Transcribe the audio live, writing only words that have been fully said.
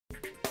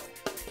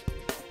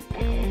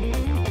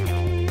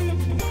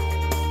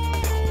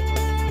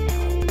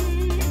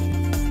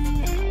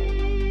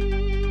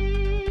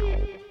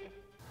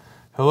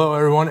Hello,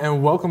 everyone,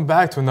 and welcome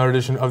back to another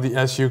edition of the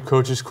SU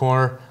Coaches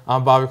Corner.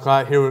 I'm Bobby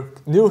Klatt here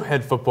with new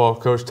head football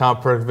coach Tom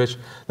Perkovich.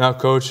 Now,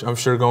 Coach, I'm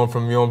sure going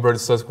from Muhlenberg to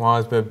Susquehanna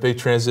has been a big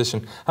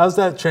transition. How's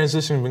that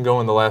transition been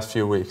going the last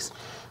few weeks?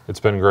 It's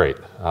been great.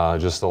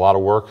 Just a lot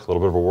of work, a little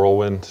bit of a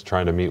whirlwind,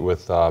 trying to meet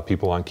with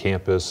people on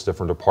campus,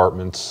 different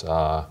departments,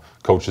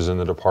 coaches in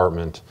the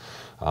department,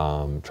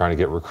 trying to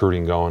get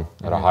recruiting going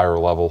at a higher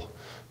level,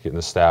 getting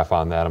the staff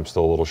on that. I'm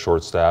still a little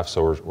short-staffed,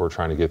 so we're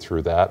trying to get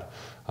through that.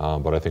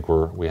 But I think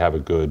we have a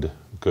good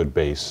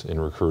base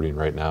in recruiting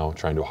right now,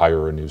 trying to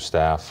hire a new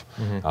staff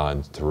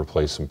and to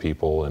replace some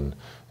people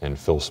and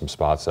fill some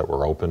spots that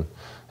were open,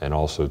 and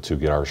also to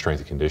get our strength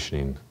and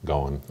conditioning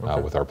going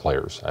with our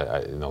players.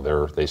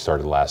 They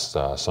started last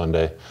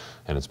Sunday,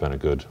 and it's been a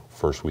good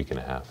first week and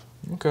a half.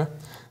 Okay.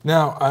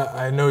 Now,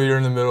 I know you're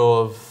in the middle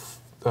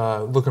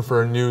of looking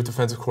for a new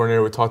defensive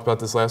coordinator. We talked about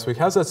this last week.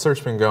 How's that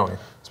search been going?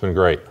 It's been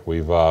great.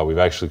 We've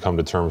actually come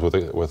to terms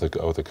with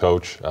a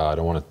coach. I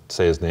don't want to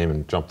say his name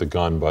and jump the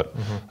gun, but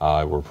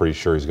we're pretty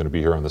sure he's going to be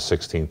here on the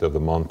 16th of the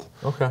month.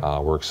 Okay.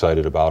 We're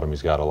excited about him.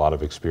 He's got a lot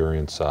of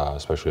experience,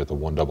 especially at the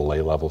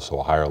 1AA level, so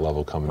a higher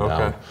level coming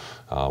down,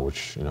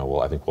 which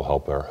I think will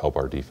help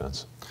our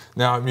defense.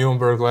 Now, at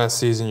Muhlenberg last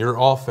season, your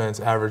offense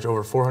averaged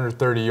over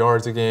 430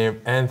 yards a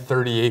game and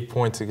 38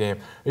 points a game.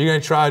 Are you going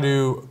to try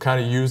to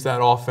kind of use that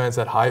offense,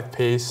 that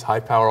high-pace,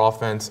 high-power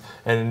offense,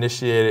 and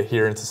initiate it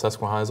here into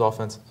Susquehanna's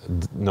offense?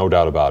 No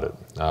doubt about it.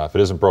 If it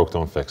isn't broke,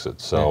 don't fix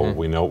it. So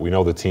we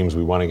know the teams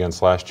we went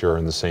against last year are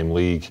in the same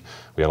league.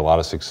 We had a lot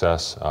of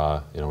success.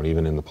 And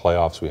even in the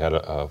playoffs, we had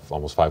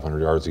almost 500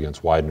 yards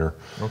against Widener.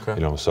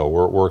 Okay. So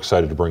we're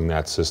excited to bring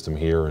that system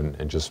here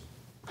and just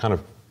kind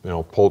of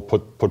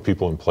put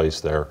people in place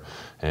there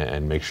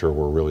and make sure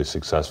we're really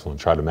successful and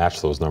try to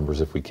match those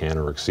numbers if we can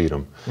or exceed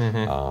them.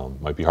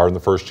 Might be hard in the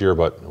first year,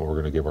 but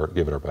we're going to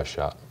give it our best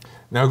shot.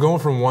 Now, going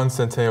from one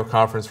Centennial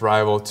Conference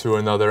rival to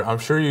another, I'm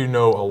sure you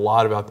know a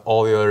lot about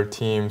all the other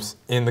teams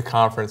in the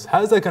conference.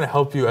 How is that going to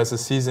help you as the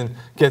season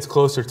gets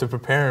closer to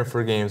preparing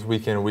for games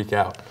week in and week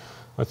out?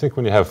 I think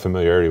when you have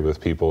familiarity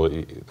with people,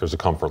 there's a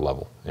comfort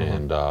level,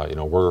 and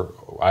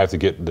I have to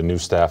get the new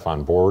staff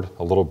on board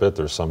a little bit.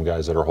 There's some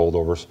guys that are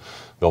holdovers;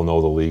 they'll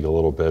know the league a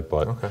little bit,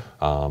 but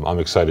I'm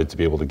excited to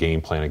be able to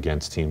game plan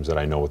against teams that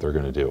I know what they're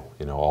going to do.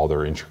 All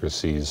their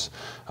intricacies,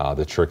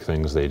 the trick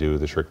things they do,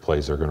 the trick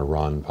plays they're going to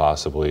run,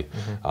 possibly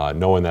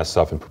knowing that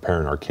stuff and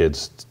preparing our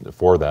kids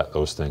for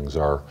those things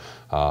are.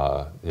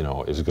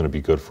 Is going to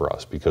be good for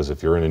us, because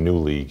if you're in a new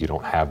league, you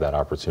don't have that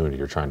opportunity.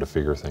 You're trying to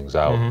figure things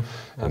out,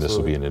 and this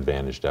will be an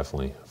advantage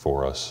definitely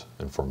for us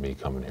and for me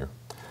coming here.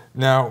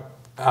 Now,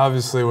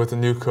 obviously, with a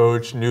new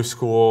coach, new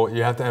school,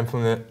 you have to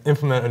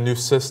implement a new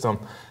system.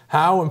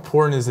 How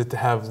important is it to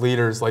have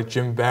leaders like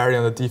Jim Barry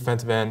on the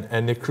defensive end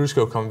and Nick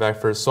Krusko coming back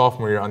for his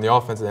sophomore year on the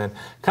offensive end,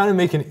 kind of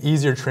make an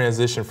easier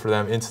transition for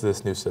them into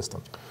this new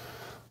system?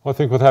 Well, I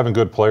think with having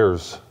good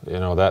players,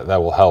 that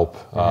will help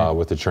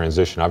with the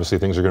transition. Obviously,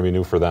 things are going to be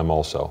new for them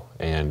also,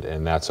 and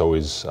that's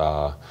always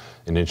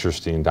an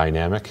interesting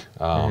dynamic.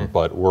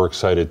 But we're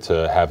excited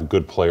to have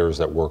good players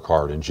that work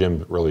hard, and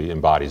Jim really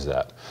embodies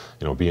that.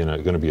 Being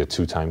going to be a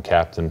two-time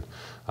captain,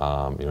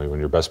 when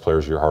your best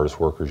players are your hardest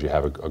workers, you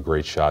have a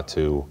great shot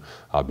to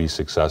be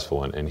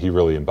successful, and he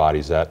really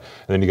embodies that.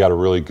 And then you got a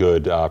really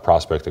good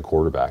prospect at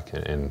quarterback,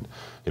 and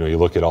you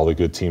look at all the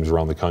good teams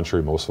around the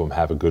country, most of them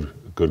have a good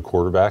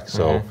quarterback,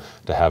 so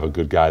to have a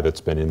good guy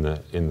that's been in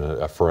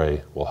the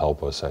fray will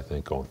help us, I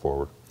think, going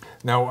forward.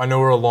 Now, I know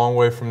we're a long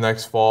way from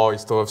next fall. You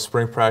still have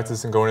spring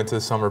practice and going into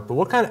the summer, but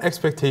what kind of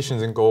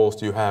expectations and goals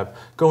do you have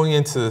going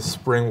into the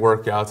spring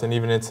workouts and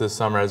even into the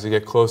summer as you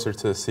get closer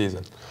to the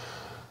season?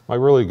 My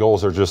really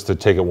goals are just to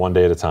take it one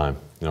day at a time.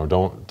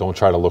 Don't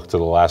try to look to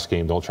the last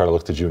game. Don't try to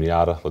look to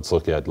Juniata. Let's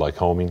look at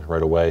homing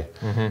right away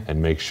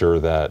and make sure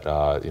that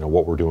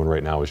what we're doing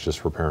right now is just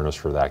preparing us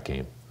for that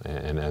game.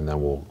 And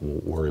then we'll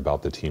worry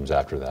about the teams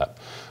after that.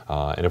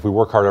 And if we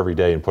work hard every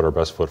day and put our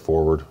best foot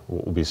forward,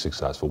 we'll be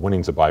successful.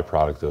 Winning's a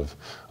byproduct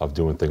of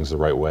doing things the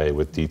right way,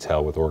 with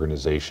detail, with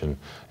organization,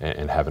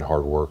 and having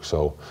hard work.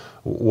 So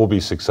we'll be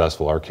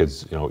successful. Our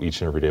kids,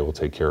 each and every day will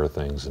take care of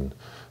things, and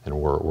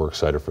we're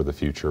excited for the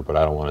future. But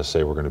I don't want to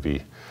say we're going to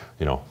be,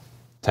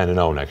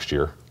 10-0 next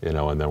year,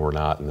 and then we're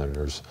not, and then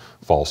there's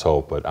false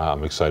hope. But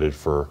I'm excited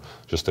for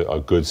just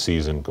a good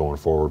season going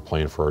forward,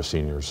 playing for our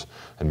seniors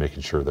and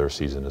making sure their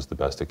season is the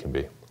best it can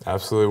be.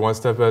 Absolutely, one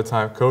step at a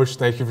time. Coach,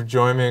 thank you for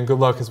joining me, and good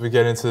luck as we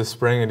get into the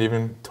spring and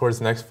even towards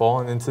the next fall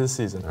and into the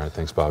season. All right,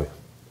 thanks, Bobby.